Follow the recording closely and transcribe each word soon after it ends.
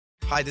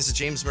Hi, this is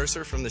James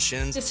Mercer from The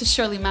Shins. This is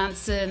Shirley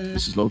Manson.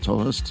 This is Lo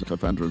Tolhurst,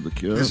 co-founder of The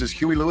Cure. This is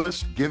Huey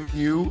Lewis giving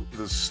you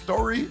the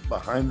story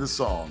behind the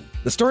song.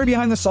 The Story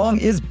Behind the Song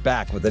is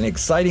back with an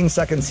exciting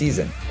second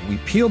season. We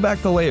peel back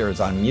the layers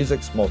on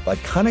music's most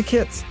iconic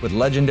hits with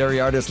legendary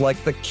artists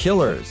like The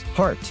Killers,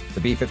 Heart, the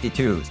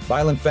B-52s,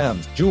 Violent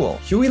Femmes, Jewel,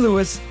 Huey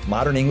Lewis,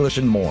 Modern English,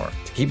 and more.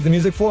 To keep the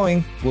music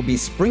flowing, we'll be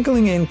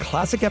sprinkling in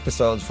classic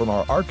episodes from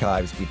our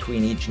archives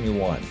between each new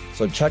one.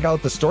 So check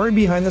out The Story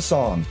Behind the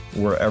Song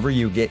wherever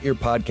you get your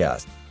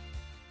podcast.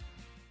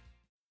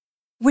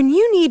 When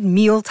you need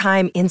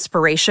mealtime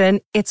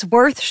inspiration, it's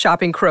worth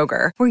shopping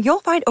Kroger, where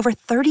you'll find over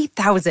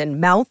 30,000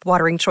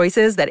 mouth-watering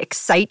choices that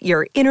excite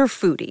your inner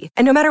foodie.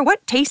 And no matter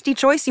what tasty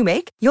choice you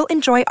make, you'll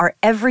enjoy our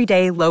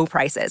everyday low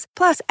prices,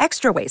 plus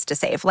extra ways to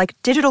save, like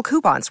digital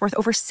coupons worth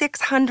over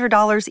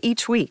 $600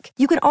 each week.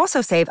 You can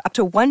also save up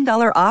to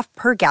 $1 off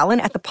per gallon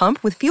at the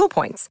pump with fuel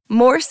points.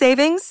 More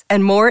savings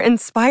and more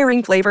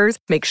inspiring flavors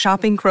make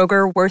shopping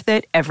Kroger worth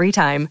it every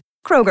time.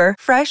 Kroger,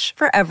 fresh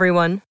for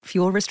everyone.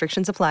 Fuel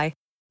restrictions apply.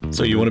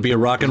 So you want to be a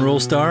rock and roll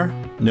star?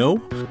 No?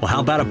 Well,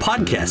 how about a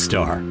podcast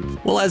star?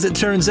 Well, as it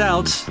turns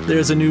out,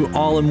 there's a new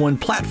all-in-one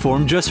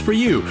platform just for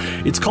you.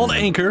 It's called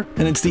Anchor,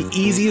 and it's the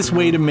easiest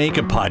way to make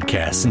a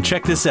podcast. And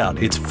check this out,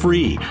 it's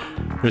free.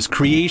 There's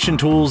creation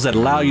tools that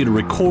allow you to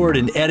record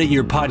and edit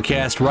your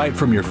podcast right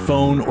from your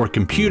phone or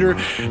computer,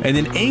 and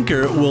then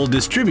Anchor will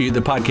distribute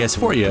the podcast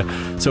for you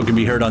so it can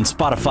be heard on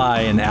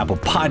Spotify and Apple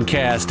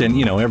Podcast and,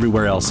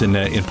 everywhere else in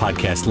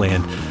podcast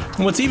land.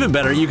 And what's even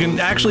better, you can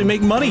actually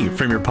make money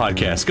from your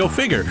podcast. Go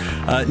figure.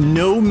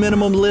 No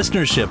minimum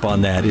listenership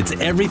on that. It's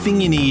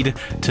everything you need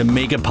to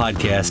make a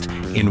podcast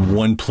in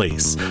one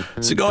place.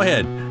 So go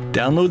ahead.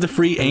 Download the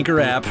free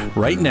Anchor app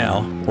right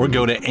now or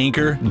go to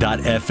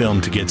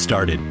anchor.fm to get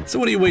started. So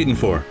what are you waiting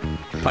for?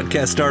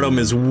 Podcast stardom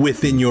is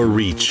within your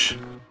reach.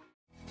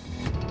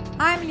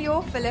 I'm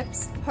Lior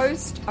Phillips,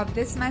 host of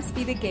This Must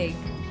Be the Gig.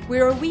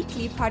 We're a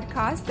weekly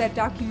podcast that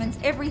documents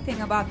everything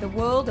about the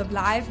world of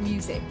live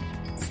music.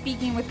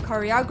 Speaking with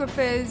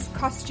choreographers,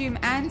 costume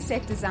and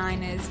set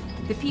designers,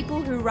 the people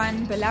who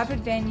run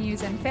beloved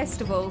venues and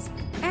festivals,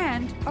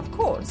 and, of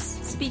course,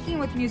 speaking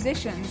with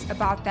musicians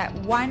about that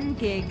one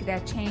gig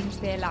that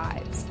changed their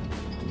lives.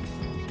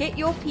 Get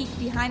your peek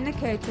behind the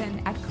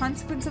curtain at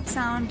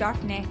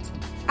consequenceofsound.net,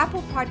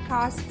 Apple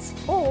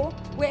Podcasts, or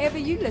wherever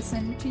you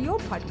listen to your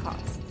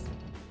podcasts.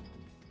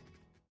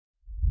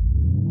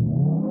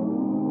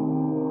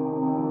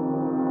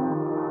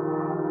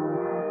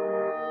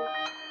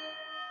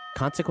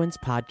 Consequence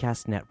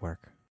Podcast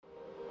Network.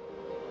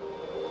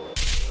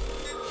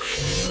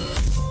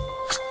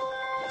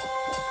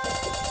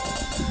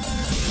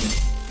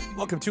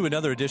 Welcome to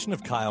another edition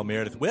of Kyle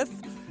Meredith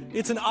With.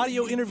 It's an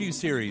audio interview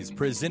series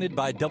presented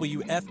by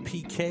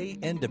WFPK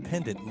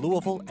Independent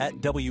Louisville at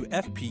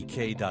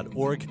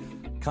WFPK.org.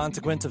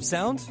 Consequence of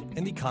Sound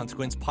and the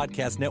Consequence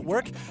Podcast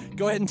Network.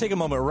 Go ahead and take a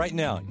moment right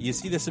now. You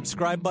see the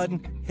subscribe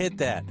button? Hit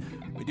that.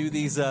 We do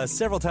these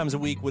several times a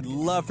week. Would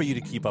love for you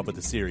to keep up with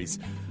the series.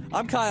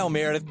 I'm Kyle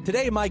Meredith.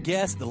 Today, my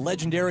guest, the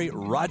legendary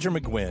Roger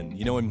McGuinn.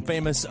 You know him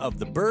famous of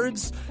the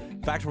Byrds.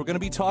 In fact, we're going to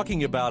be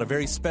talking about a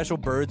very special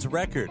Byrds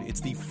record.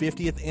 It's the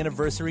 50th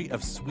anniversary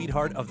of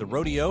Sweetheart of the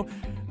Rodeo,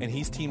 and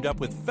he's teamed up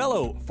with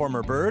fellow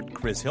former Byrd,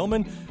 Chris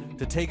Hillman,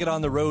 to take it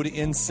on the road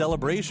in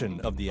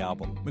celebration of the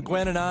album.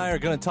 McGuinn and I are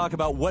going to talk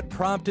about what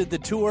prompted the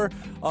tour,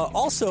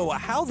 also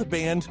how the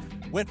band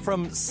went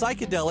from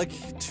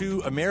psychedelic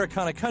to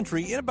Americana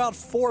country in about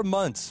 4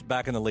 months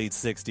back in the late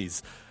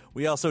 60s.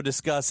 We also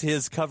discuss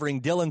his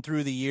covering Dylan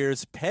through the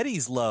years,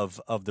 Petty's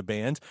love of the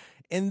band,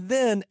 and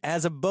then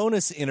as a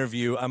bonus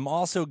interview, I'm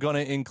also going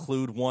to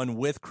include one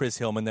with Chris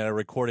Hillman that I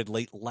recorded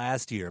late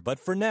last year. But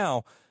for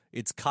now,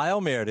 it's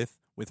Kyle Meredith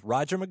with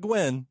Roger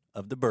McGuinn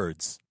of the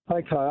Byrds.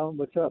 Hi, Kyle.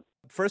 What's up?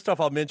 First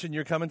off, I'll mention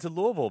you're coming to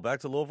Louisville,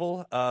 back to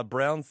Louisville,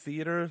 Brown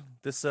Theater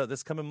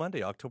this coming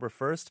Monday, October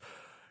 1st.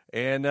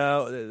 And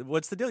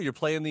what's the deal? You're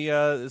playing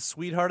the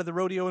Sweetheart of the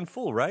Rodeo in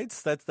full, right?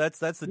 That's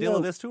the deal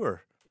of this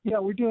tour. Yeah,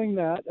 we're doing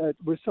that.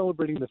 We're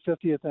celebrating the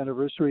 50th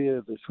anniversary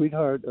of the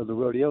Sweetheart of the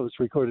Rodeo. It was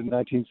recorded in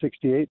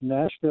 1968 in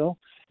Nashville.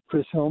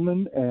 Chris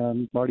Hillman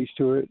and Marty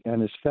Stewart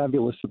and his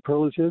fabulous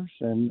superlatives,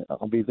 and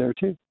I'll be there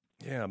too.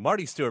 Yeah,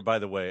 Marty Stewart, by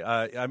the way.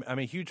 I'm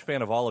a huge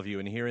fan of all of you,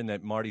 and hearing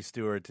that Marty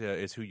Stewart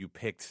is who you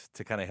picked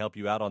to kind of help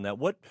you out on that.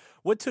 What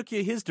took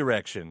you his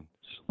direction?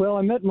 Well,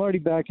 I met Marty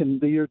back in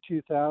the year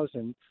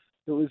 2000.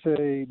 It was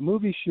a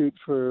movie shoot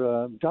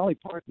for Dolly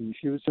Parton.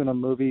 She was in a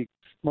movie.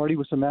 Marty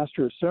was the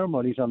master of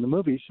ceremonies on the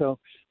movie. So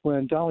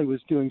when Dolly was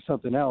doing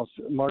something else,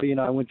 Marty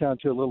and I went down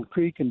to a little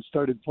creek and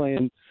started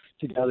playing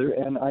together.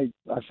 And I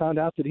found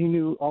out that he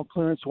knew all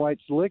Clarence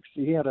White's licks.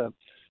 He had a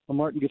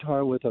Martin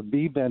guitar with a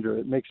B bender.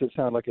 It makes it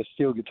sound like a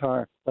steel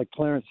guitar like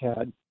Clarence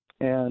had.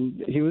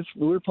 And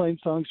we were playing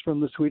songs from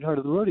the Sweetheart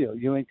of the Rodeo,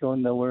 You Ain't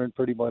Going Nowhere, and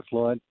Pretty Boy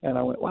Floyd. And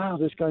I went, wow,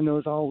 this guy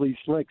knows all these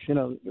licks, you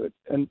know.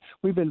 And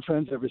we've been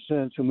friends ever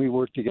since, and we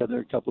worked together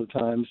a couple of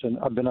times. And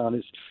I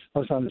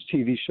was on his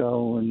TV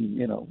show, and,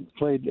 you know,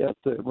 played at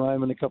the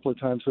Ryman a couple of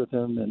times with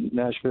him in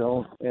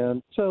Nashville.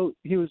 And so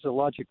he was a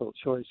logical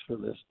choice for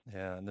this.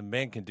 Yeah, and the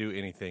man can do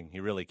anything. He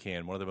really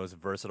can. One of the most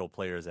versatile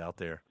players out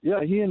there.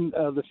 Yeah, he and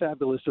the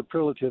Fabulous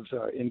Superlatives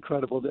are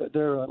incredible.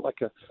 They're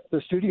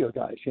they're studio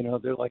guys, you know.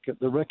 They're like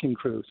the Wrecking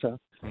Crew. So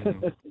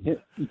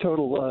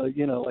total,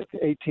 you know, like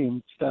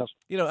A-team stuff.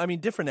 You know, I mean,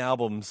 different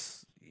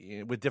albums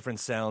with different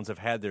sounds have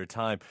had their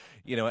time.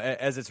 You know,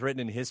 as it's written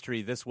in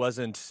history, this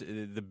wasn't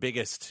the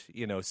biggest,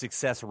 you know,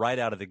 success right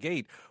out of the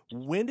gate.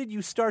 When did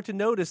you start to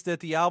notice that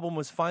the album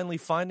was finally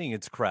finding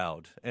its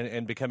crowd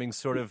and becoming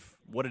sort of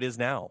what it is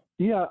now?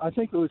 Yeah, I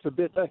think it was a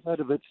bit ahead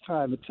of its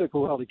time. It took a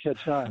while to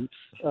catch on.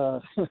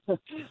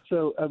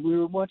 So we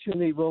were watching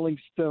the Rolling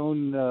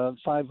Stone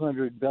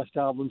 500 Best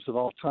Albums of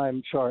All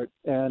Time chart,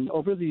 and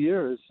over the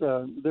years,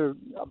 there are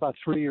about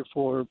 3 or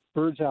 4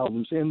 Byrds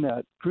albums in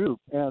that group,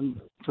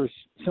 and for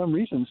some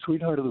reason,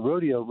 Sweetheart of the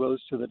Rodeo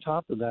rose to the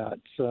top of that.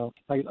 So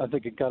I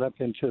think it got up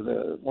into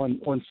the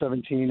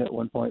 117 at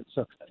one point.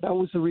 So that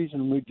was the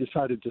reason we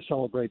decided to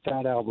celebrate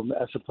that album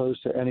as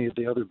opposed to any of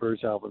the other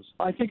Byrds albums.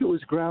 I think it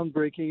was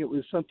groundbreaking. It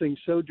was something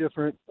so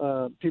different.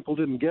 People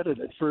didn't get it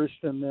at first,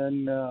 and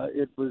then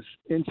it was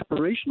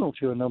inspirational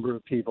to a number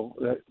of people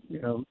that,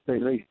 you know,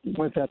 they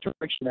went that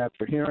direction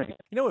after hearing it.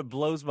 You know what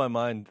blows my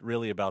mind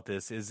really about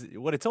this is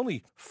it's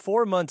only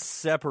 4 months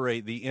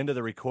separate the end of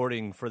the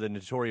recording for the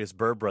Notorious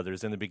Byrd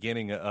Brothers and the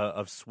beginning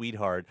of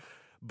Sweetheart.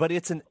 But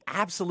it's an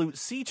absolute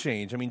sea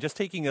change. I mean, just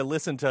taking a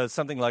listen to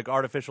something like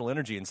Artificial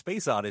Energy and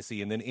Space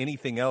Odyssey and then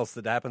anything else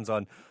that happens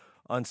on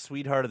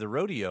Sweetheart of the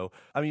Rodeo.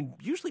 I mean,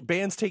 usually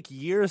bands take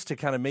years to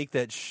kind of make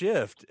that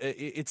shift.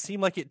 It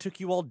seemed like it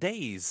took you all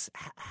days.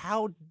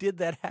 How did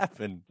that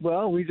happen?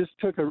 Well, we just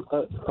took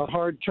a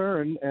hard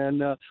turn,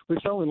 and we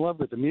fell in love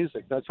with the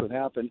music. That's what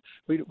happened.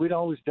 We'd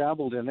always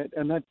dabbled in it,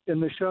 and that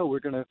in the show we're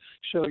going to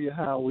show you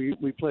how we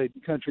played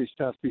country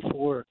stuff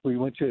before we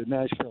went to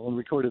Nashville and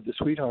recorded the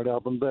Sweetheart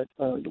album. But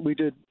we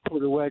did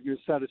Porter Wagner's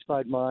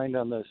Satisfied Mind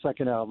on the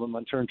second album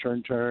on Turn,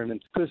 Turn, Turn,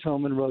 and Chris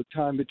Homan wrote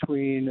Time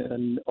Between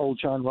and Old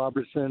John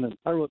Robertson, and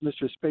I wrote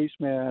Mr.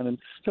 Spaceman. And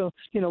so,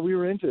 you know, we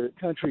were into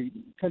country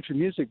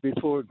music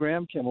before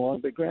Graham came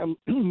along, but Graham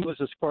was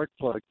a spark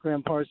plug.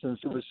 Graham Parsons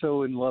was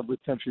so in love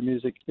with country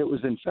music, it was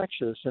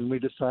infectious, and we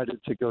decided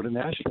to go to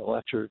Nashville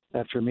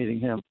after meeting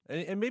him.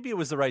 And maybe it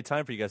was the right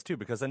time for you guys, too,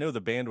 because I know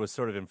the band was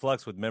sort of in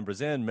flux with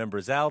members in,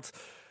 members out.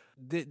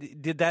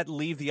 Did that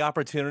leave the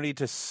opportunity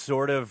to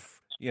sort of,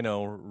 you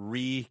know,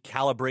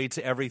 recalibrate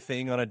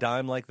everything on a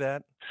dime like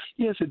that?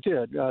 Yes, it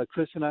did.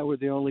 Chris and I were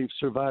the only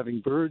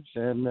surviving Byrds,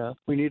 and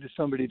we needed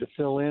somebody to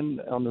fill in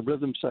on the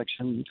rhythm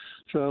section.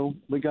 So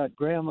we got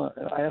Graham. I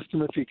asked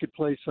him if he could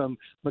play some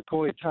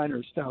McCoy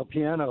Tyner style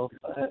piano,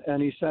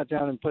 and he sat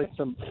down and played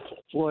some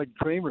Floyd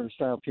Kramer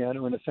style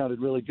piano, and it sounded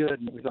really good.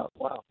 And we thought,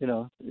 wow, you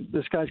know,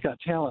 this guy's got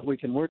talent. We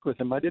can work with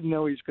him. I didn't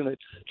know he was going to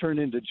turn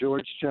into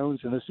George Jones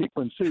in a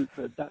sequin suit,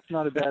 but that's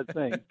not a bad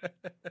thing.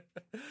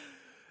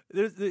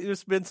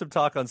 There's been some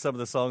talk on some of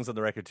the songs on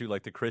the record, too,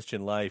 like The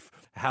Christian Life,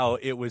 how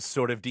it was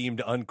sort of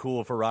deemed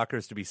uncool for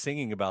rockers to be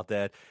singing about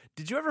that.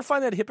 Did you ever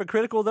find that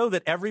hypocritical, though,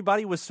 that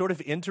everybody was sort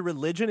of into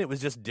religion? It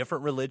was just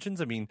different religions?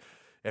 I mean,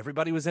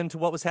 everybody was into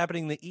what was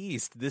happening in the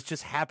East. This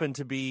just happened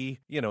to be,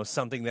 you know,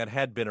 something that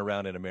had been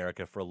around in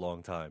America for a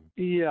long time.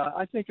 Yeah,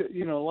 I think,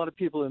 you know, a lot of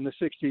people in the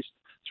 60s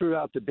threw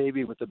out the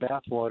baby with the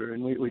bathwater,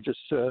 and we just,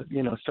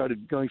 you know,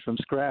 started going from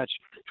scratch,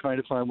 trying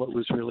to find what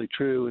was really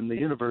true in the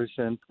universe.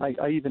 And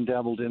I even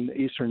dabbled in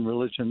Eastern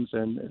religions,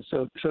 and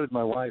so did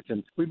my wife.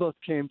 And we both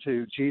came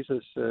to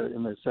Jesus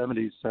in the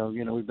 70s, so,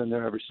 you know, we've been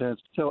there ever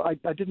since. So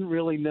I didn't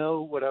really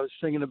know what I was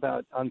singing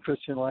about on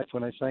Christian Life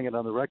when I sang it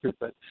on the record,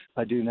 but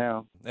I do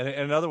now. And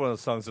another one of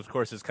those songs, of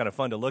course, is kind of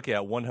fun to look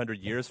at 100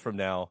 years from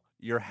now.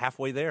 You're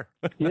halfway there.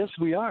 Yes,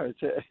 we are.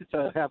 It's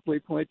a halfway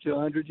point to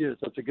 100 years.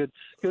 That's a good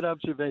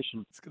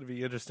observation. It's going to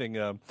be interesting.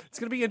 It's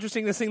going to be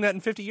interesting to sing that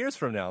in 50 years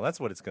from now. That's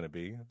what it's going to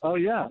be. Oh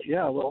yeah.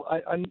 Well,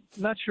 I'm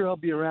not sure I'll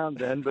be around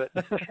then, but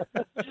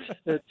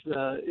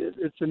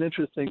it's an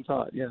interesting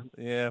thought. Yeah.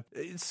 Yeah.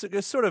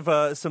 It's sort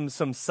of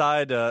some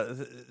side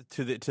to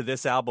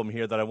this album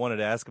here that I wanted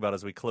to ask about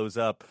as we close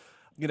up.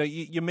 You know,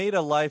 you made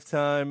a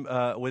lifetime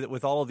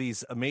with all of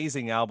these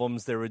amazing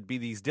albums. There would be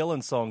these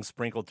Dylan songs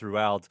sprinkled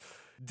throughout.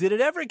 Did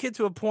it ever get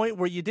to a point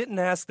where you didn't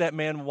ask that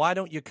man, why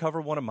don't you cover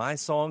one of my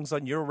songs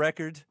on your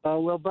record?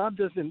 Well, Bob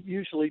doesn't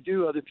usually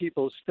do other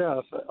people's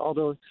stuff,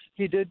 although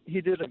he did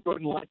a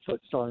Gordon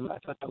Lightfoot song. I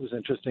thought that was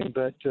interesting,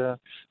 but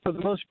for the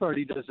most part,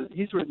 he doesn't.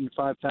 He's written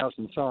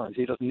 5,000 songs.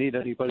 He doesn't need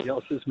anybody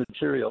else's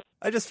material.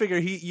 I just figure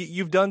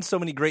you've done so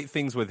many great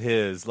things with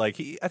his.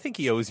 Like I think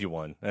he owes you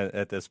one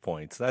at this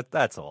point. So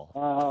that's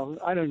all.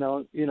 I don't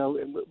know. You know,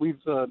 we've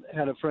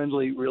had a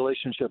friendly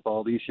relationship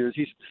all these years.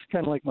 He's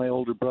kind of like my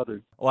older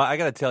brother. Well, I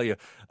got to to tell you,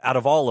 out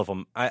of all of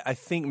them, I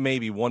think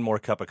maybe One More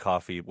Cup of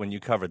Coffee, when you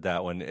covered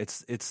that one,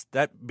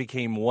 that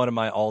became one of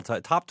my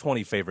all-time top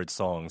 20 favorite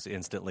songs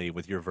instantly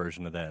with your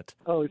version of that.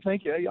 Oh,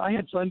 thank you. I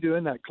had fun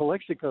doing that.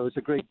 Calexico is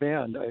a great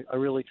band. I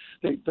really,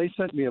 they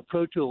sent me a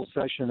Pro Tools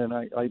session, and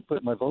I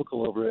put my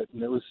vocal over it,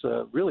 and it was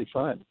really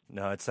fun.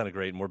 No, it sounded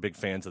great, and we're big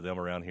fans of them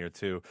around here,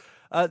 too.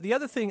 The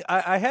other thing,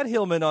 I had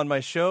Hillman on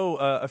my show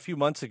a few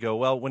months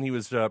ago, when he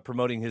was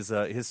promoting his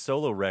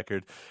solo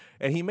record,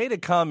 and he made a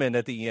comment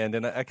at the end,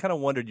 and I kind of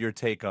wondered your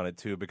take on it,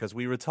 too, because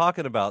we were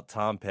talking about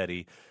Tom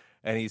Petty,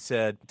 and he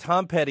said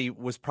Tom Petty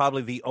was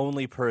probably the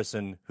only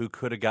person who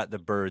could have got the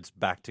Byrds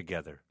back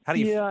together. How do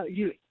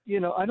you?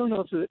 Yeah, I don't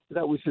know if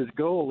that was his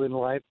goal in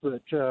life,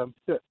 but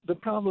the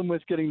problem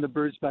with getting the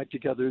Byrds back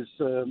together is,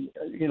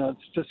 it's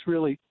just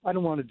really, I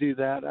don't want to do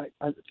that.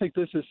 I think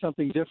this is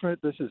something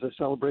different. This is a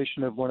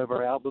celebration of one of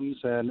our albums,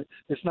 and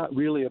it's not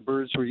really a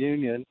Byrds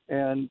reunion.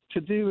 And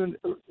to do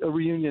a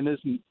reunion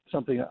isn't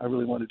something I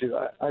really want to do.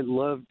 I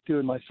love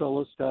doing my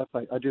solo stuff.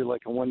 I do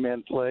like a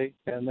one-man play,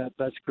 and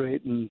that's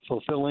great and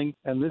fulfilling.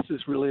 And this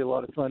is really a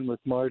lot of fun with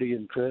Marty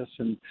and Chris.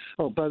 And,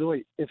 oh, by the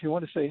way, if you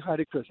want to say hi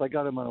to Chris, I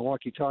got him on a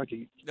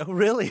walkie-talkie. Oh,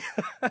 really?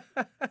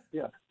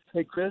 Yeah.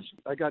 Hey, Chris,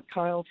 I got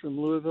Kyle from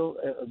Louisville,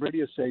 a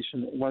radio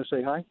station. You want to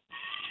say hi?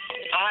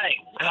 Hi,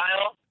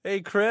 Kyle.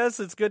 Hey, Chris,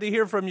 it's good to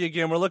hear from you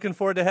again. We're looking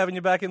forward to having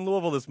you back in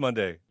Louisville this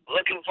Monday.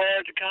 Looking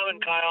forward to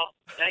coming, Kyle.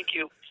 Thank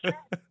you.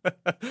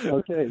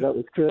 Okay, that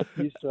was Chris.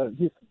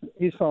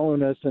 He's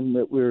following us, and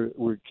that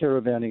we're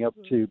caravanning up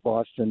to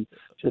Boston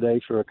today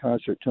for a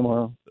concert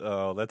tomorrow.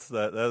 Oh,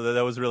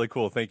 that was really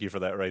cool. Thank you for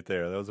that right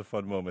there. That was a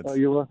fun moment. Oh,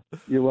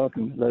 you're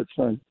welcome. That's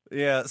fun.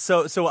 Yeah.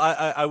 So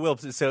I will.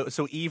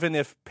 So even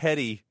if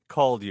Petty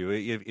called you,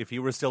 if he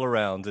were still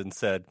around and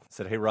said,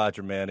 "Hey,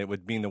 Roger, man, it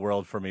would mean the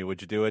world for me.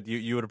 Would you do it?"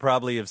 You would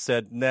probably have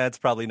said, "Nah, it's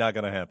probably not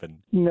going to happen."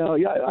 No,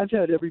 yeah, I've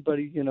had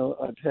everybody.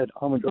 I've had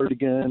Ahmet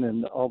Ertegun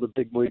and all the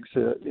big wigs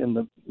in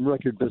the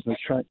record business.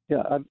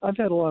 I've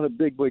had a lot of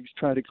big wigs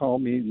trying to call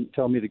me and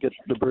tell me to get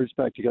the Byrds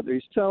back together.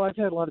 So I've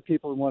had a lot of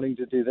people wanting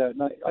to do that,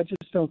 and I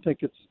just don't think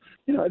it's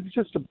it's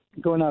just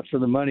going out for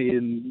the money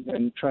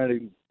and trying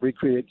to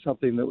recreate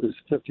something that was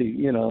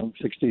 50,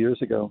 60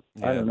 years ago.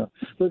 Yeah. I don't know.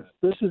 But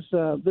this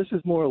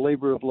is more a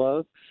labor of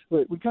love.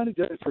 We kind of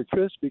did it for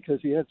Chris because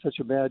he had such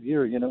a bad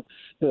year.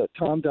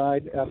 Tom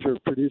died after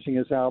producing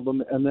his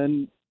album, and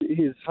then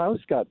his house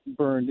got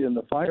burned in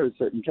the fires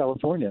in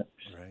California.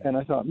 Right. And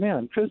I thought,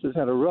 man, Chris has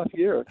had a rough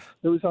year.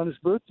 It was on his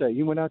birthday.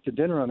 He went out to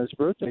dinner on his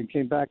birthday and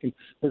came back and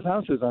his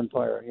house was on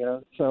fire,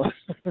 So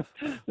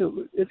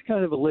it's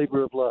kind of a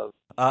labor of love.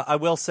 I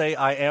will say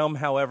I am,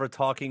 however,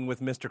 talking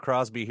with Mr.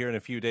 Crosby here in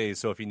a few days,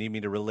 so if you need me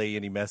to relay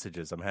any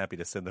messages, I'm happy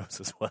to send those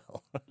as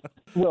well.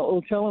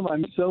 Well, tell him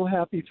I'm so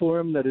happy for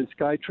him that his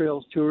Sky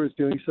Trails tour is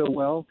doing so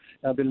well.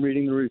 I've been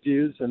reading the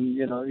reviews, and,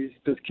 he's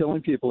just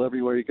killing people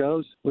everywhere he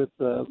goes with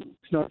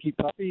Snarky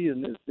Puppy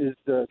and his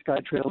Sky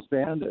Trails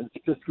band.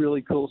 It's just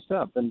really cool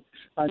stuff, and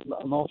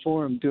I'm all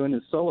for him doing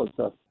his solo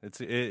stuff.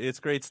 It's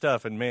great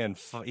stuff, and, man,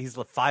 he's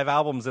 5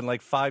 albums in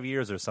like 5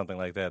 years or something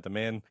like that. The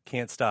man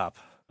can't stop.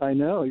 I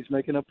know. He's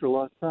making up for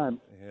lost time.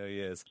 Yeah, he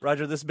is.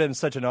 Roger, this has been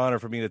such an honor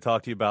for me to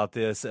talk to you about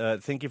this.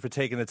 Thank you for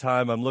taking the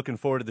time. I'm looking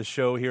forward to the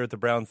show here at the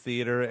Brown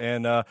Theater.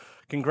 And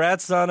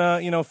congrats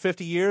on,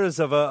 50 years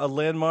of a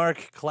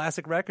landmark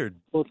classic record.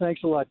 Well,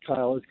 thanks a lot,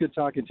 Kyle. It's good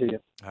talking to you.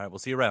 All right, we'll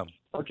see you around.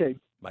 Okay.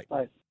 Bye.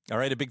 Bye. All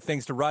right, a big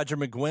thanks to Roger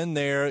McGuinn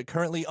there,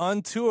 currently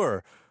on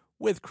tour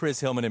with Chris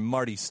Hillman and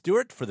Marty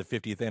Stewart for the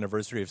 50th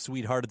anniversary of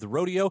Sweetheart at the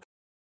Rodeo.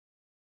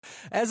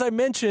 As I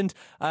mentioned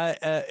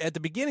at the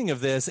beginning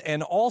of this,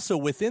 and also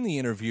within the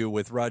interview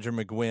with Roger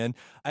McGuinn,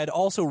 I had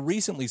also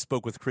recently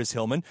spoke with Chris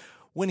Hillman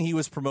when he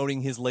was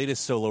promoting his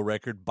latest solo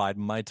record,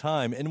 Biding My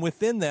Time. And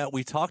within that,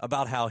 we talked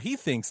about how he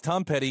thinks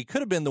Tom Petty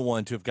could have been the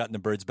one to have gotten the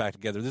Byrds back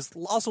together. There's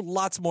also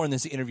lots more in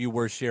this interview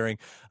worth sharing.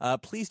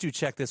 Please do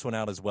check this one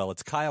out as well.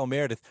 It's Kyle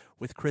Meredith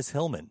with Chris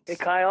Hillman. Hey,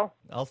 Kyle.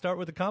 I'll start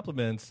with the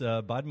compliments.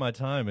 Biding My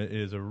Time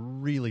is a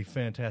really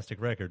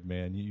fantastic record,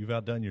 man. You've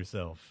outdone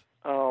yourself.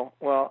 Oh,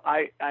 well,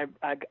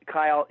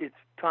 Kyle, it's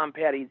Tom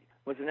Petty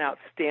was an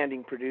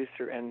outstanding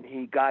producer, and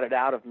he got it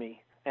out of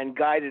me and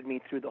guided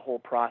me through the whole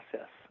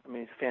process. I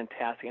mean, it's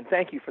fantastic, and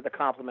thank you for the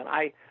compliment.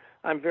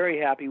 I'm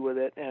very happy with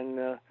it,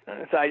 and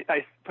so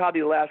I probably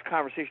the last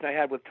conversation I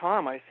had with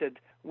Tom, I said,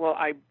 well,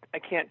 I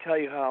can't tell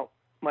you how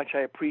much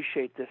I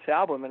appreciate this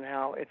album and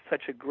how it's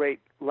such a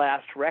great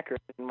last record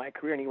in my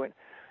career. And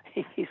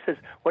he says,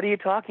 what are you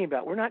talking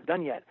about? We're not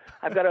done yet.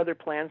 I've got other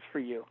plans for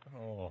you.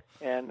 Oh.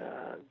 And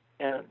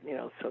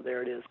so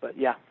there it is. But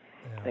yeah,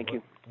 thank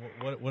you.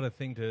 What a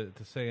thing to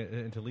say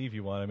and to leave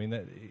you on. I mean,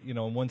 that,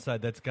 on one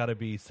side, that's got to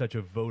be such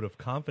a vote of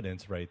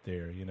confidence right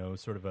there.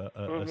 Sort of a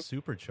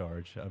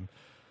supercharge. I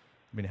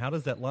mean, how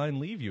does that line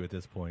leave you at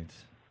this point?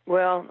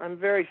 Well, I'm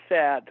very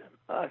sad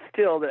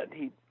still that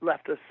he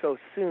left us so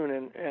soon.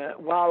 And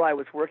while I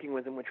was working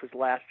with him, which was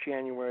last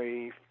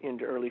January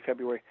into early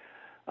February,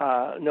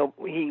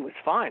 he was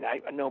fine.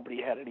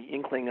 Nobody had any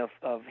inkling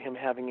of him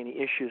having any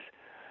issues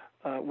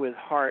with his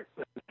heart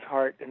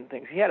and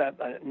things. He had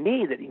a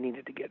knee that he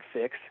needed to get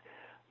fixed,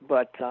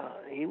 but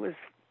he was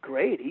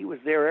great. He was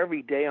there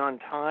every day on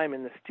time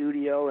in the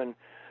studio, and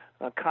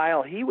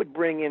Kyle, he would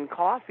bring in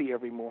coffee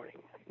every morning.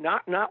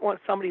 Not want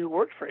somebody who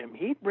worked for him.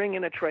 He'd bring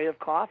in a tray of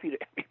coffee to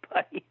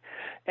everybody,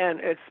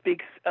 and it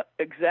speaks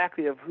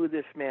exactly of who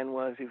this man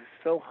was. He was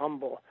so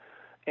humble,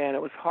 and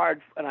it was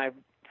hard. And I've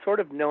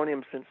sort of known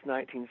him since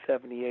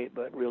 1978,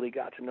 but really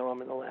got to know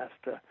him in the last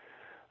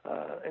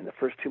in the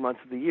first 2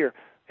 months of the year.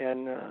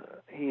 And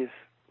he's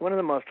one of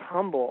the most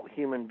humble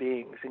human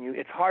beings. And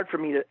it's hard for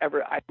me to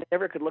I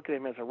never could look at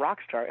him as a rock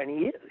star, and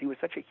he is. He was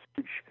such a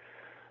huge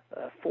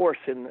force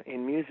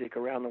in music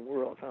around the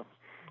world. Huh?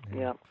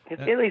 Yeah,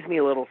 it leaves me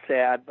a little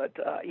sad, but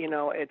it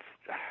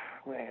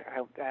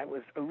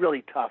was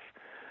really tough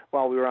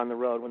while we were on the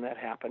road when that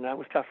happened. That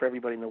was tough for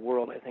everybody in the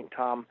world. I think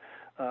Tom,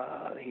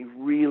 he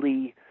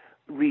really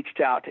reached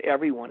out to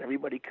everyone.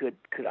 Everybody could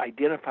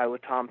identify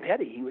with Tom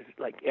Petty. He was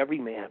like every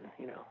man,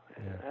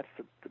 That's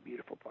the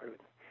beautiful part of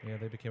it. Yeah,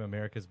 they became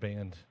America's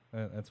band.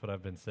 That's what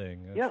I've been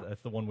saying.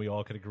 That's the one we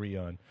all could agree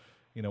on.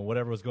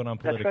 Whatever was going on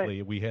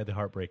politically, we had the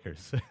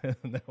Heartbreakers.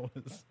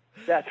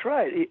 That's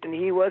right. And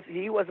he was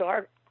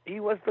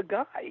the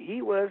guy.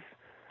 He was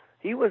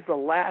the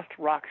last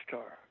rock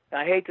star. And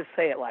I hate to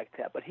say it like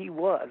that, but he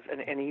was,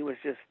 and he was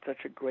just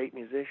such a great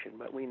musician.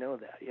 But we know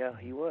that. Yeah,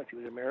 he was. He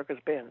was America's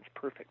band. It's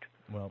perfect.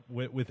 Well,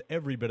 with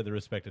every bit of the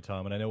respect to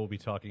Tom, and I know we'll be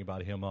talking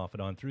about him off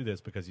and on through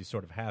this because you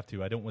sort of have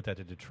to. I don't want that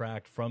to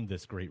detract from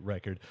this great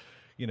record.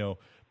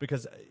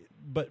 Because,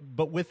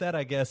 but with that,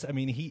 I guess, I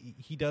mean,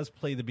 he does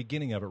play the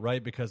beginning of it,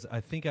 right? Because I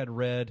think I'd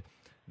read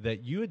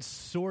that you had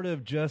sort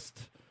of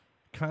just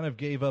kind of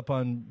gave up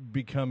on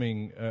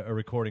becoming a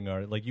recording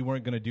artist, like you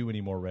weren't going to do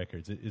any more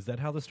records. Is that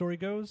how the story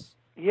goes?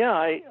 Yeah,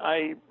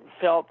 I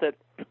felt that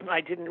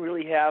I didn't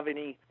really have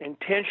any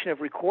intention of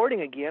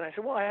recording again. I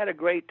said, well, I had a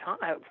great time.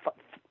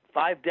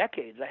 5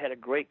 decades. I had a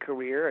great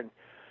career,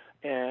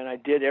 and I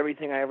did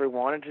everything I ever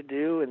wanted to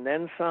do, and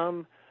then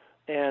some.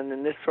 And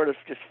then this sort of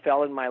just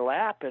fell in my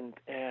lap,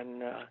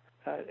 and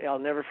I'll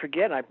never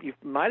forget. You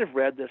might have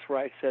read this where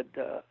I said,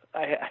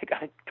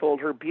 I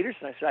told Herb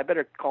Peterson, I said, I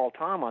better call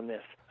Tom on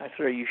this. I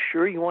said, are you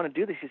sure you want to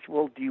do this? He said,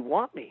 well, do you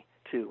want me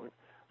to? And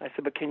I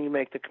said, but can you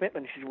make the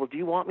commitment? He said, well, do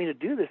you want me to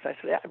do this? I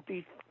said, I'd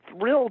be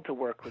thrilled to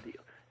work with you.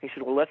 He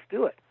said, well, let's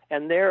do it.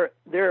 And there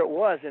it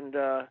was, and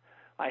the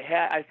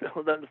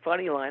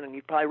funny line, and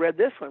you probably read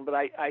this one, but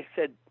I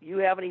said, you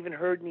haven't even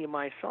heard any of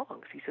my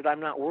songs. He said,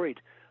 I'm not worried.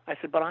 I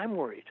said, but I'm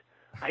worried.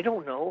 I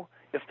don't know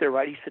if they're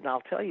right. He said, and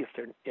I'll tell you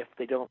if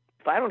they don't.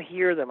 If I don't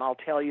hear them, I'll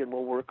tell you, and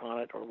we'll work on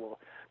it, or we'll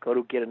go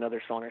to get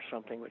another song or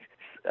something, which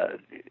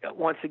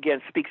once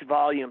again speaks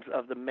volumes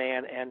of the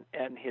man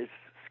and his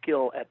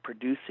skill at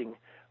producing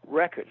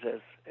records,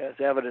 as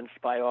evidenced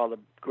by all the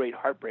great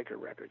Heartbreaker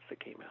records that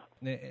came out.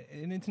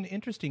 And it's an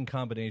interesting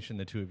combination,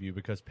 the two of you,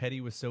 because Petty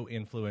was so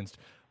influenced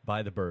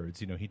by the Byrds.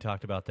 He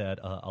talked about that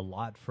a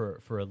lot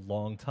for a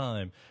long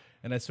time.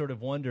 And I sort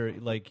of wonder,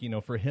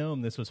 for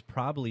him, this was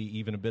probably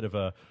even a bit of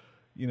a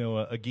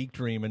geek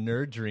dream, a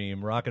nerd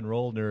dream, rock and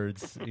roll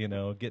nerds,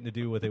 getting to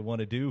do what they want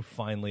to do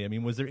finally. I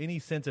mean, was there any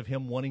sense of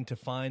him wanting to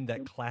find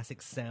that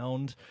classic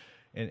sound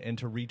and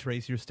to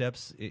retrace your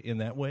steps in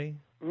that way?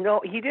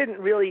 No, he didn't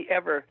really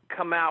ever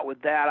come out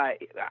with that.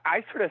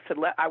 I sort of said,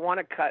 I want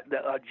to cut the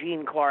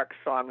Gene Clark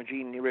song,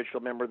 Gene, the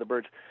original member of the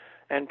Byrds,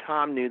 and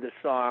Tom knew the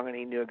song, and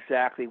he knew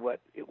exactly what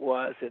it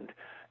was, and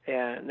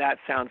that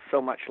sounds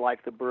so much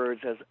like the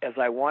Byrds as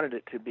I wanted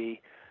it to be.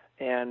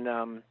 And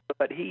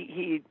but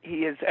he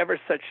is ever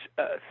such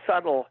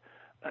subtle,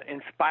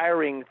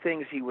 inspiring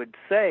things he would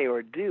say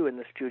or do in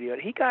the studio.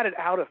 He got it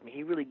out of me.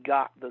 He really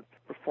got the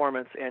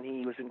performance, and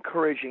he was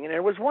encouraging. And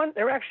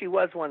there actually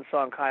was one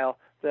song, Kyle,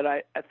 that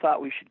I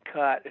thought we should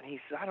cut, and he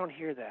said, I don't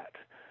hear that.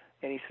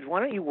 And he says, why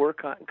don't you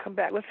work on it? Come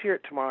back, let's hear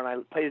it tomorrow. And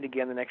I played it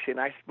again the next day.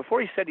 And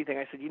before he said anything,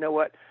 I said, you know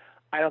what?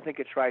 I don't think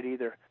it's right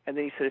either. And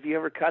then he said, have you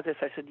ever cut this?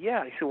 I said,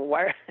 yeah. He said,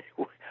 well,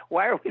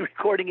 why are we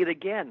recording it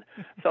again?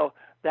 So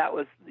that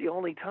was the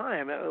only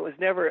time. It was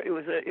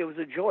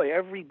a joy.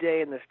 Every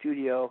day in the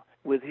studio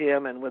with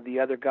him and with the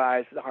other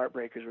guys, the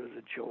Heartbreakers, was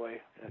a joy.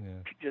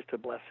 Just a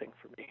blessing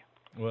for me.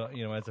 Well,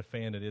 as a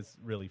fan, it is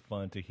really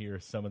fun to hear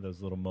some of those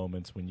little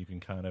moments when you can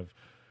kind of,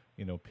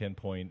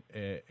 pinpoint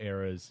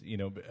eras.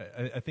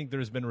 I think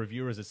there's been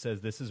reviewers that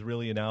says this is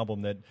really an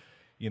album that,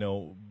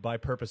 by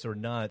purpose or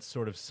not,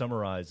 sort of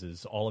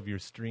summarizes all of your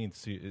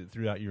strengths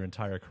throughout your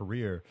entire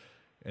career.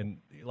 And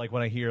like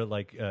when I hear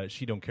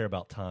She Don't Care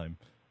About Time,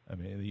 I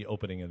mean, the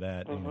opening of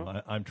that,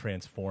 I'm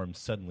transformed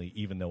suddenly,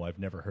 even though I've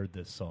never heard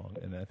this song.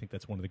 And I think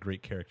that's one of the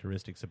great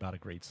characteristics about a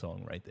great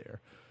song right there.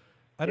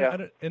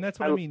 And that's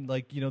what I mean.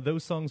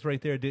 Those songs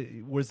right there,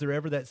 was there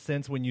ever that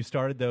sense when you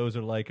started those,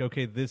 or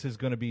okay, this is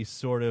going to be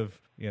sort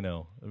of,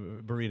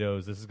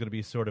 Burritos, this is going to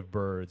be sort of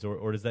Byrds,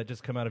 or does that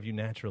just come out of you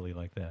naturally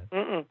like that?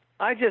 Mm-mm.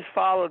 I just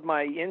followed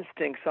my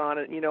instincts on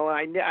it.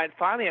 I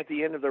finally, at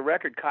the end of the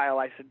record, Kyle,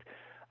 I said,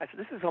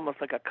 this is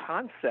almost like a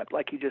concept,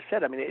 like you just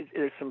said. I mean,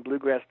 there's some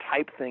bluegrass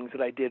type things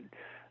that I did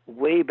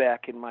way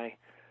back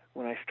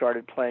when I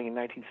started playing in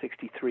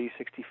 1963,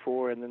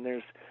 64, and then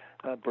there's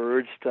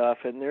Bird stuff,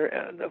 and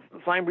the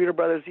Flying Burrito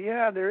Brothers.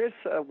 Yeah, there is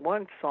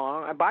one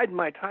song. "Biding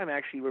My Time"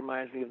 actually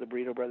reminds me of the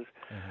Burrito Brothers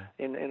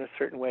in a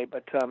certain way,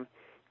 but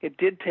it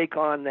did take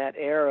on that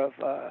air of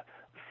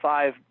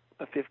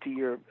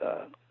 50-year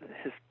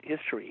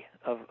history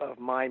of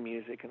my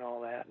music and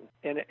all that,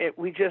 and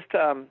we just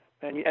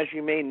and as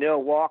you may know,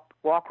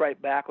 Walk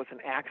Right Back was an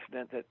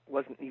accident that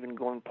wasn't even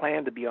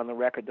planned to be on the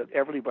record. The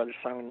Everly Brothers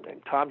sung,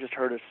 and Tom just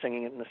heard us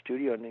singing it in the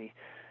studio, and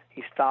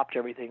he stopped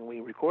everything and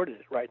we recorded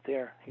it right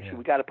there. He said,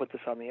 "We got to put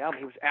this on the album."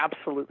 He was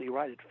absolutely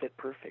right. It fit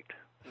perfect.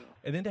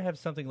 And then to have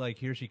something like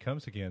 "Here She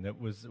Comes Again," that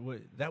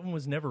one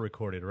was never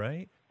recorded,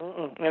 right?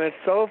 And it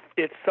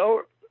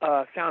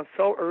sounds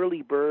so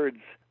early Birds,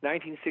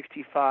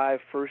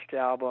 1965 first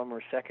album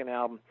or second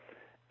album.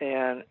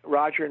 And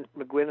Roger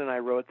McGuinn and I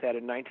wrote that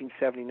in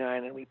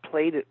 1979, and we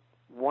played it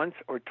once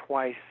or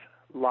twice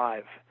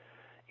live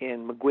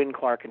in McGuinn,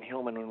 Clark, and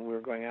Hillman when we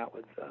were going out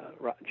with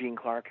Gene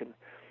Clark,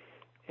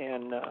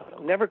 and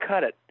never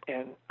cut it.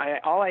 And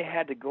all I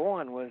had to go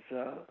on was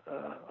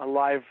a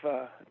live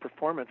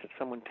performance that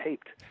someone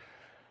taped.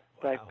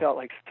 But I felt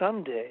like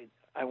someday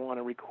I want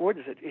to record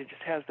this. It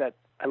just has that.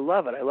 I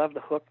love it. I love the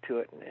hook to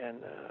it.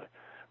 And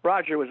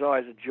Roger was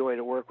always a joy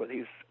to work with. He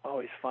was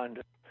always fun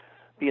to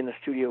be in the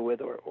studio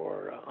with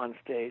or on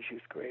stage. He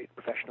was great,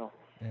 professional.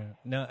 Yeah.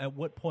 Now, at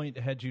what point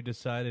had you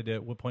decided,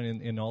 at what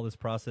point in all this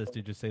process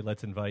did you say,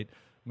 let's invite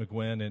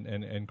McGuinn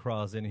and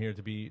Cross in here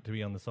to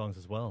be on the songs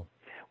as well?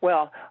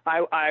 Well,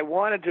 I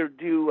wanted to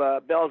do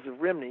Bells of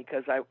Rimney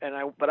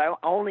but I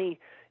only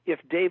if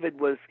David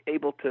was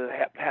able to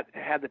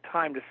had the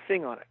time to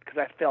sing on it, because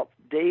I felt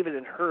David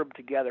and Herb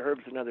together.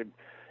 Herb's another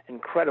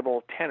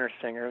incredible tenor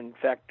singer. In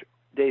fact,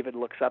 David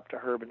looks up to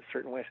Herb in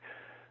certain ways,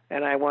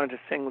 and I wanted to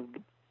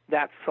sing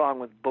that song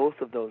with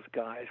both of those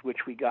guys,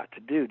 which we got to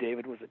do.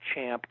 David was a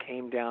champ,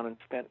 came down and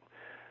spent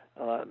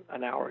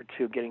an hour or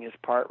two getting his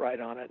part right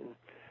on it,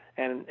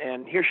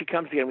 and Here She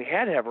Comes Again. We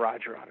had to have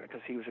Roger on it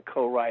because he was a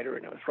co-writer,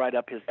 and it was right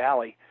up his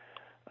alley.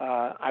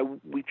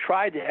 We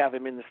tried to have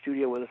him in the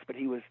studio with us, but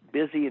he was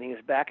busy and he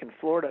was back in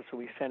Florida, so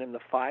we sent him the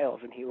files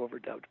and he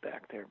overdubbed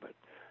back there. But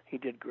he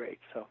did great,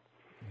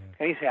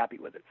 and he's happy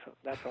with it, so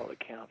that's all that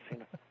counts.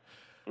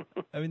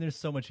 I mean, there's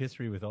so much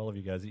history with all of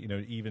you guys.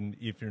 Even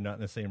if you're not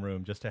in the same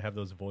room, just to have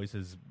those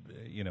voices,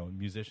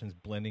 musicians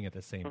blending at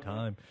the same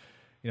time.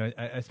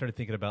 I started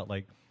thinking about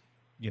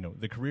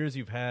the careers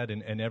you've had,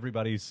 and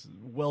everybody's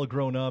well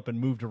grown up and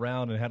moved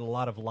around and had a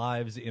lot of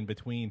lives in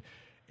between,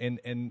 and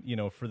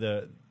for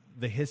the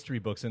history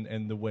books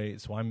and the way.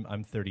 So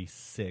I'm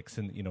 36,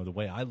 and the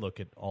way I look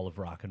at all of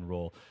rock and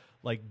roll.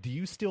 Do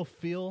you still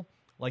feel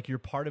like you're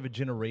part of a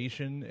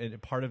generation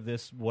and part of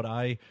this? What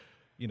I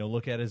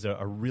look at as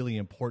a really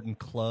important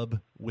club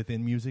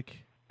within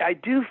music? I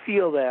do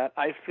feel that.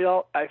 I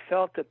felt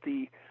that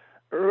the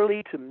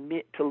early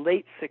to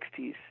late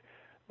 60s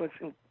was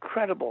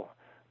incredible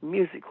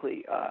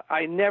musically.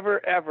 I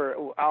never ever,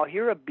 I'll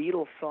hear a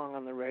Beatles song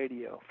on the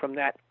radio from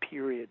that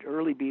period,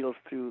 early Beatles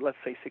through, let's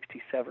say,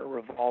 67,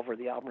 Revolver,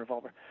 the album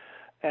Revolver,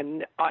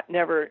 and I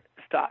never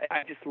stop.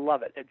 I just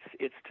love it.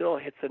 It still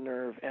hits a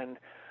nerve, and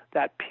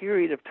that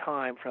period of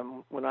time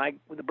from when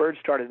the Byrds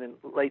started in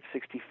late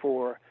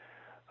 64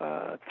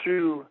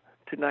 through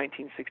to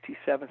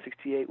 1967,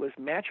 68 was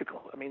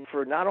magical. I mean,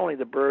 for not only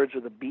the Byrds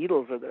or the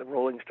Beatles or the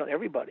Rolling Stones,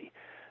 everybody,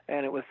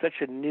 and it was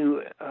such a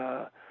new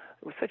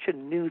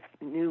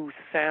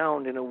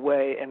sound in a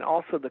way, and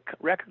also the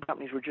record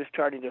companies were just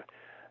starting to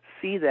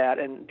see that,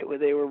 and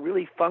they were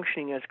really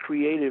functioning as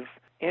creative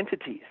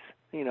entities.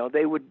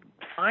 They would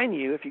sign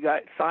you if you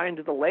got signed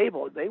to the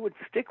label. They would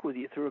stick with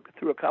you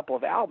through a couple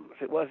of albums.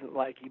 It wasn't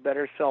like you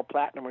better sell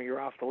platinum or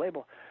you're off the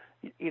label.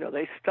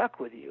 They stuck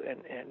with you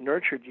and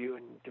nurtured you,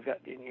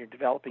 and you're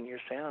developing your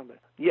sound. But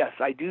yes,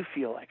 I do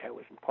feel like I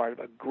was part of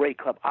a great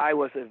club. I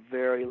was a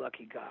very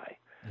lucky guy.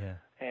 Yeah.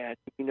 And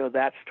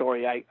that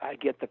story, I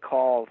get the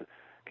call,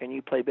 can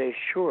you play bass?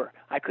 Sure.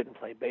 I couldn't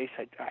play bass.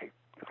 I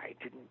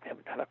didn't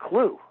have a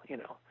clue,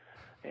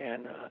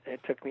 And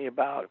it took me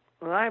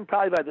I'm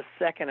probably by the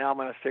second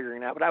album I was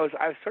figuring it out, but I was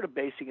sort of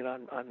basing it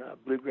on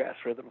bluegrass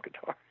rhythm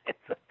guitar.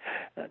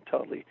 It's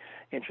totally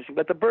interesting.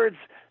 But the Byrds,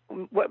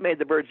 what made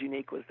the Byrds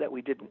unique was that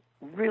we didn't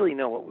really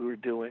know what we were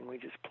doing. We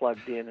just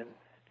plugged in and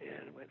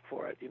went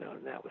for it,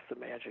 and that was the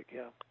magic,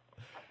 yeah.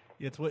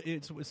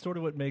 It's sort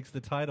of what makes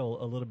the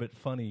title a little bit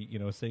funny,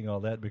 saying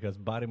all that, because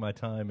 "Biding My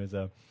Time" is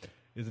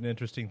an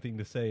interesting thing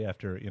to say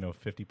after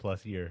 50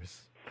 plus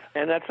years.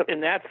 And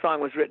that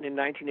song was written in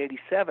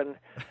 1987,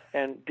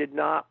 and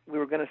we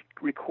were going to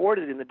record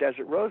it in the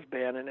Desert Rose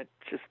Band, and it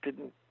just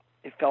didn't.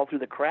 It fell through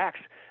the cracks.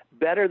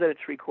 Better that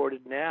it's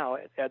recorded now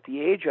at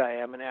the age I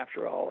am, and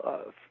after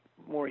all,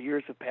 more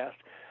years have passed.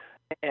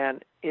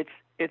 And it's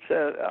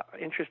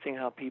interesting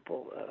how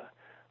people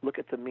look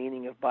at the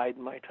meaning of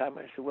 "Biding My Time."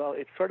 I said, well,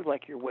 it's sort of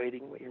like you're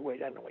waiting. I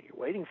don't know what you're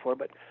waiting for,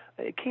 but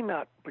it came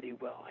out pretty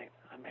well.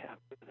 I'm happy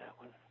with that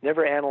one.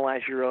 Never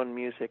analyze your own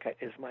music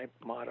is my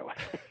motto.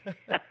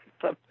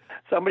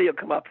 Somebody will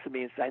come up to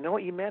me and say, I know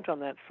what you meant on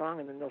that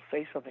song, and then they'll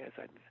say something.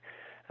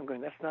 I'm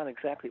going, that's not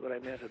exactly what I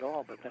meant at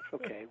all, but that's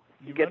okay.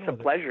 You run get some with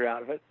it. pleasure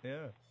out of it.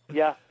 Yeah.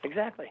 Yeah,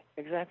 exactly.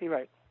 Exactly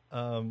right.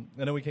 I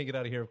know we can't get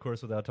out of here, of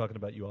course, without talking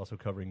about you also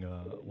covering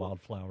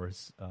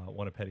Wildflowers,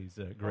 one of Petty's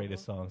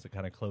greatest songs that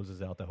kind of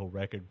closes out the whole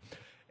record.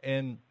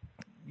 And,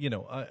 you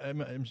know,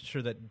 I'm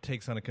sure that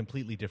takes on a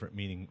completely different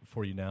meaning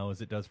for you now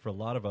as it does for a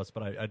lot of us.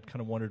 But I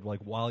kind of wondered, like,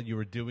 while you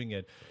were doing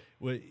it,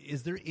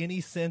 is there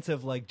any sense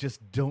of, like,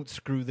 just don't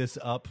screw this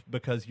up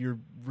because you're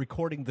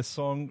recording the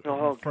song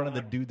in front of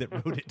the dude that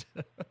wrote it?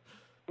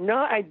 No,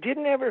 I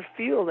didn't ever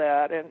feel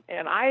that,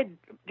 and I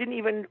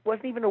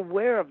wasn't even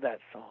aware of that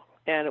song.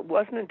 And it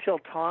wasn't until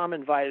Tom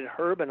invited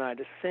Herb and I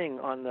to sing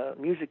on the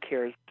Music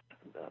Cares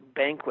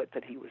banquet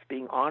that he was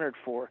being honored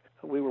for.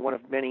 We were one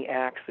of many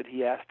acts that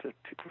he asked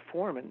to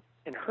perform,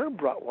 and Herb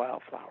brought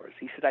Wildflowers.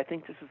 He said, I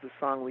think this is the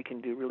song we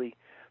can do, really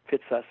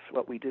fits us,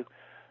 what we do.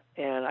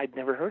 And I'd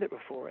never heard it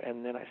before.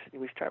 And then I said,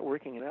 we start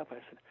working it up. I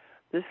said,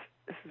 this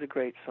is a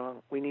great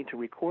song. We need to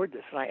record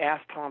this. And I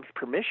asked Tom's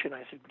permission.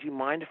 I said, do you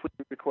mind if we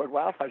record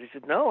Wildflowers? He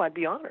said, no, I'd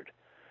be honored.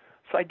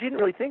 So I didn't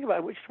really think about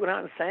it. We just went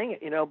out and sang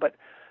it, you know. But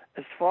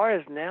as far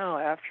as now,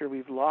 after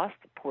we've lost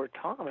the poor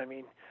Tom, I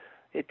mean,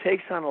 it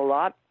takes on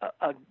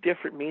a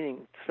different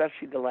meaning,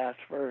 especially the last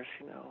verse,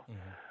 you know. Mm-hmm.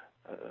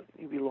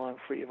 You belong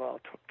free of all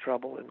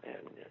trouble, and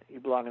you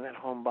belong in that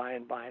home by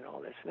and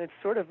all this. And it's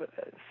sort of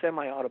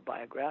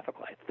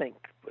semi-autobiographical, I think,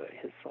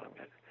 his song.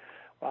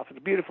 Well, it's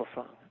a beautiful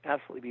song,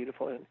 absolutely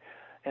beautiful.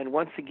 And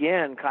once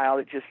again, Kyle,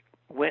 it just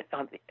went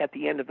on at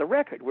the end of the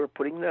record. We're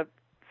putting the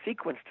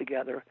sequence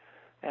together,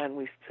 and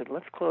we said,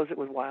 let's close it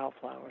with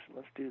Wildflowers, and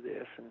let's do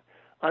this. And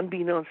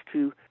unbeknownst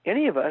to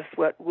any of us,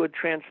 what would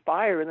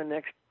transpire in the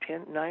next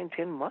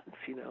 9-10 months,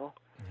 you know.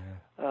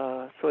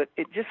 Yeah. So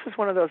it just was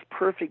one of those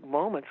perfect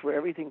moments where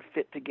everything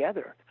fit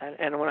together.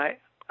 And when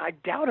I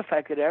doubt if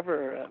I could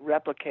ever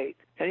replicate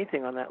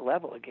anything on that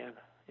level again,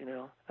 you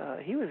know.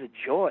 He was a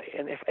joy.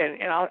 And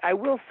I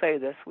will say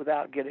this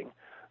without getting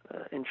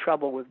in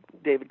trouble with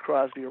David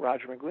Crosby or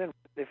Roger McGuinn.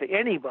 If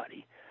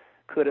anybody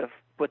could have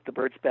put the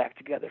Byrds back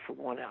together for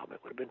one album,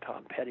 it would have been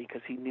Tom Petty,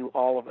 because he knew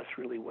all of us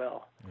really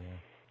well.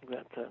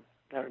 Yeah.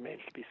 That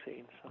remains to be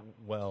seen. So.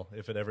 Well,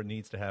 if it ever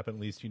needs to happen, at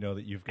least you know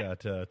that you've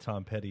got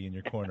Tom Petty in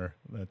your corner.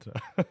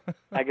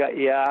 I got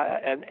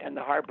and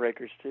the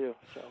Heartbreakers too.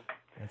 So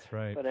that's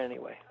right. But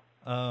anyway,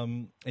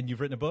 and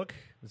you've written a book,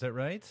 is that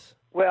right?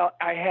 Well,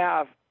 I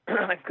have.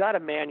 I've got a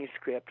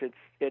manuscript.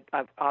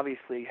 I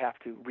obviously have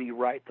to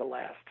rewrite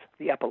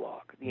the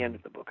epilogue, the end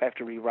of the book. I have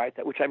to rewrite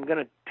that, which I'm going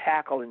to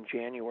tackle in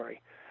January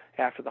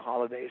after the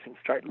holidays and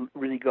start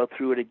really go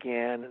through it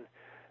again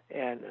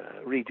and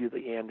redo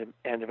the end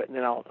of it, and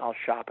then I'll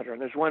shop it.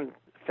 And there's one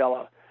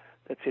fellow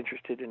that's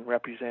interested in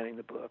representing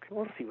the book, and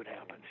we'll see what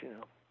happens, you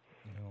know.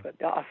 But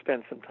I'll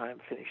spend some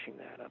time finishing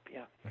that up,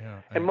 yeah.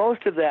 And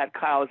most of that,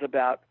 Kyle, is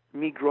about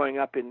me growing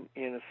up in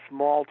a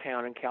small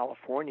town in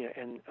California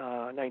in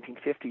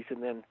 1950s,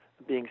 and then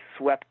being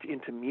swept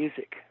into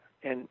music,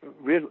 and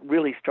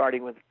really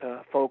starting with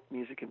folk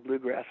music and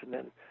bluegrass, and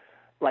then,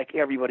 like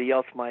everybody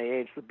else my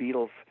age, the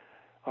Beatles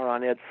are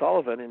on Ed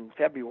Sullivan in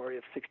February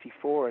of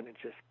 '64, and it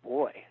just,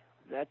 boy,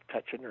 that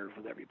touched a nerve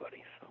with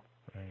everybody. So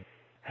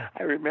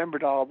I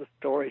remembered all the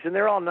stories, and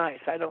they're all nice.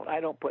 I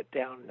don't put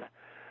down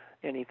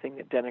anything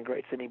that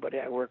denigrates anybody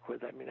I work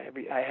with. I mean,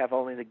 I have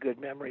only the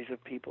good memories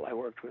of people I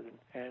worked with,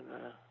 and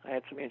I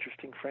had some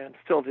interesting friends.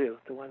 Still do.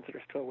 The ones that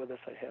are still with us,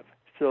 I have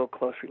still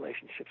close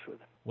relationships with.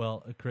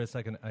 Well, Chris,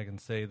 I can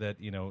say that,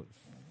 you know,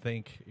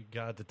 thank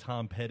God to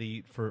Tom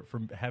Petty for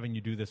having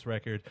you do this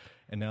record,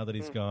 and now that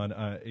he's gone,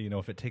 you know,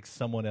 if it takes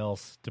someone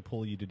else to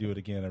pull you to do it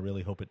again, I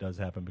really hope it does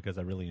happen, because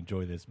I really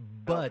enjoy this.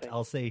 But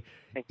I'll say,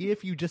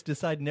 if you just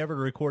decide never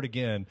to record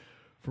again,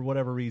 for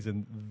whatever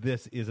reason,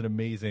 this is an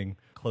amazing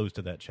close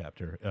to that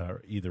chapter,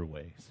 either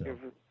way. So.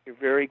 You're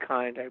very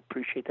kind. I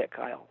appreciate that,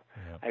 Kyle.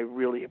 Yeah. I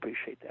really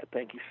appreciate that.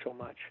 Thank you so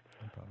much.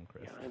 No problem,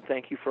 Chris. Yeah, and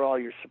thank you for all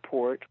your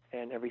support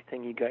and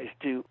everything you guys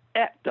do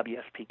at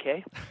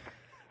WSPK.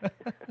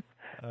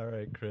 All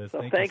right, Chris.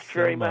 So thanks so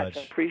very much.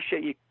 I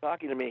appreciate you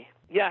talking to me.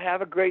 Yeah,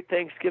 have a great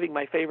Thanksgiving,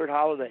 my favorite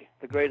holiday,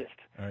 the greatest.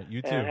 All right,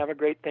 you too. And have a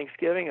great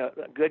Thanksgiving, a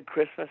good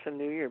Christmas and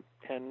New Year.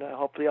 And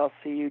hopefully I'll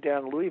see you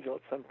down in Louisville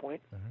at some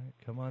point. All right,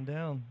 come on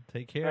down.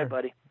 Take care. All right,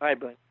 buddy. All right,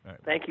 buddy. All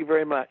right, thank you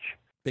very much.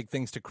 Big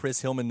thanks to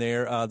Chris Hillman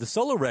there. The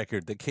solo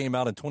record that came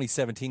out in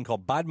 2017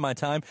 called Biding My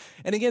Time.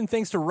 And again,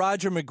 thanks to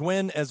Roger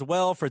McGuinn as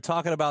well for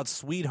talking about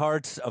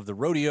Sweethearts of the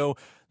Rodeo,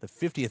 the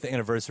 50th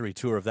anniversary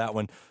tour of that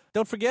one.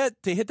 Don't forget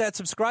to hit that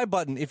subscribe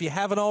button if you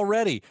haven't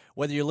already.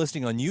 Whether you're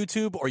listening on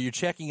YouTube or you're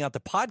checking out the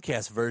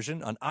podcast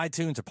version on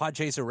iTunes or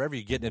Podchaser, wherever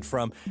you're getting it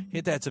from,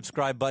 hit that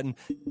subscribe button.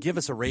 Give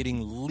us a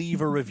rating.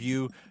 Leave a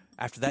review.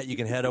 After that, you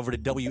can head over to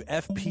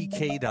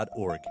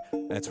WFPK.org.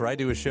 That's where I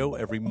do a show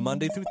every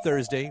Monday through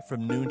Thursday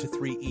from noon to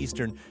 3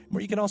 Eastern,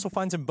 where you can also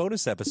find some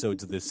bonus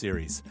episodes of this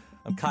series.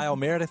 I'm Kyle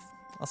Meredith.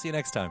 I'll see you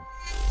next time.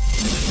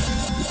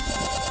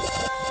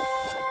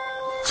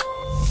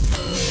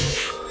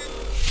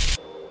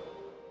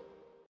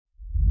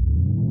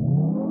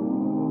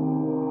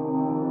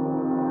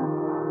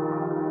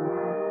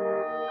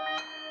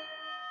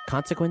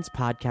 Consequence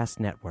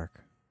Podcast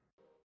Network.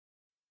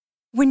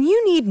 When you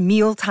need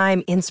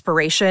mealtime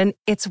inspiration,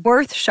 it's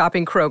worth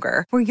shopping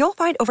Kroger, where you'll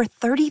find over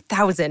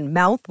 30,000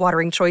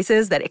 mouth-watering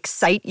choices that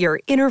excite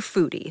your inner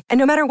foodie. And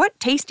no matter what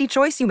tasty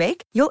choice you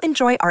make, you'll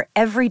enjoy our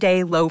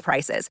everyday low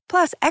prices,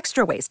 plus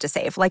extra ways to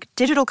save, like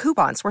digital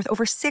coupons worth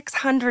over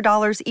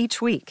 $600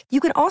 each week.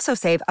 You can also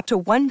save up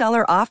to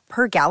 $1 off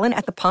per gallon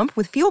at the pump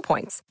with fuel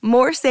points.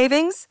 More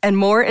savings and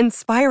more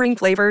inspiring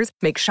flavors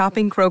make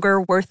shopping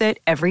Kroger worth it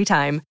every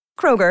time.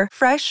 Kroger,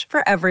 fresh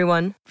for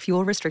everyone.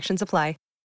 Fuel restrictions apply.